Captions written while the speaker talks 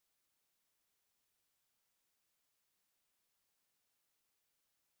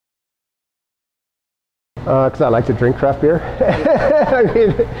Because I like to drink craft beer.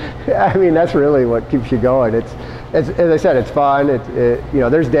 I mean, that's really what keeps you going. It's as I said, it's fun. You know,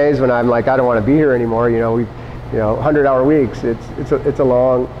 there's days when I'm like, I don't want to be here anymore. You know, 100-hour weeks. It's a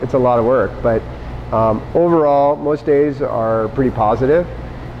lot of work. But overall, most days are pretty positive,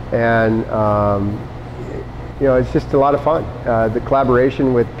 and you know, it's just a lot of fun. The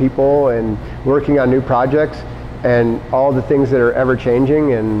collaboration with people and working on new projects, and all the things that are ever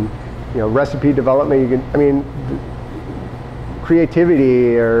changing, and you know, recipe development. I mean,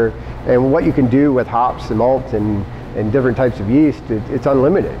 creativity and what you can do with hops and malt and different types of yeast, it's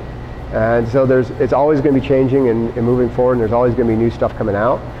unlimited. And so it's always going to be changing and moving forward, and there's always going to be new stuff coming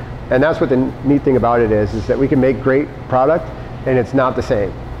out. And that's what the neat thing about it is that we can make great product, and it's not the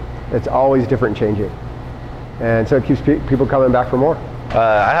same. It's always different and changing. And so it keeps people coming back for more.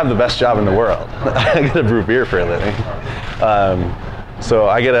 I have the best job in the world. I get to brew beer for a living. So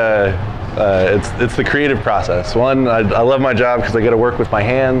I get it's the creative process. One, I love my job because I get to work with my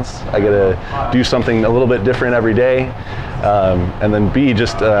hands. I get to do something a little bit different every day. And then B,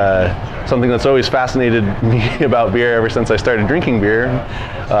 just something that's always fascinated me about beer ever since I started drinking beer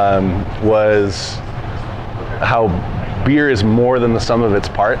was how beer is more than the sum of its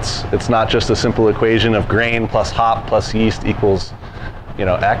parts. It's not just a simple equation of grain plus hop plus yeast equals, you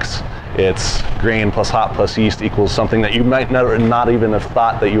know, X. It's grain plus hop plus yeast equals something that you might not even have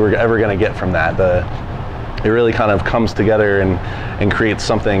thought that you were ever going to get from that. It really kind of comes together and creates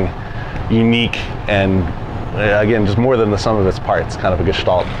something unique, and again, just more than the sum of its parts, kind of a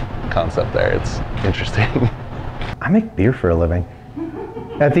gestalt concept there. It's interesting. I make beer for a living.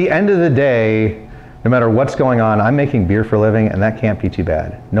 At the end of the day, no matter what's going on, I'm making beer for a living, and that can't be too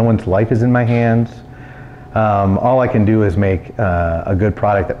bad. No one's life is in my hands. All I can do is make a good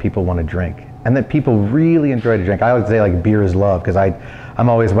product that people want to drink, and that people really enjoy to drink. I always say, like, beer is love, because I'm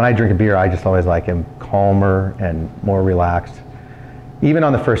always, when I drink a beer, I just always like am calmer and more relaxed. Even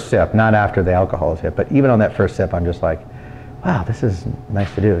on the first sip, not after the alcohol is hit, but even on that first sip, I'm just like, wow, this is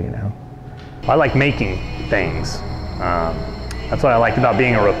nice to do, you know? I like making things. That's what I liked about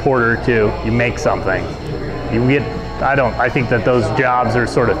being a reporter too. You make something. You get, I think that those jobs are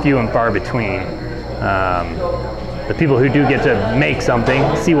sort of few and far between. The people who do get to make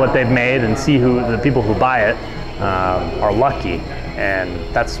something, see what they've made, and see who the people who buy it are lucky, and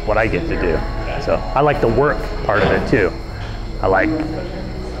that's what I get to do. So I like the work part of it too. I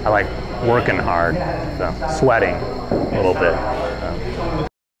like working hard, so sweating a little bit.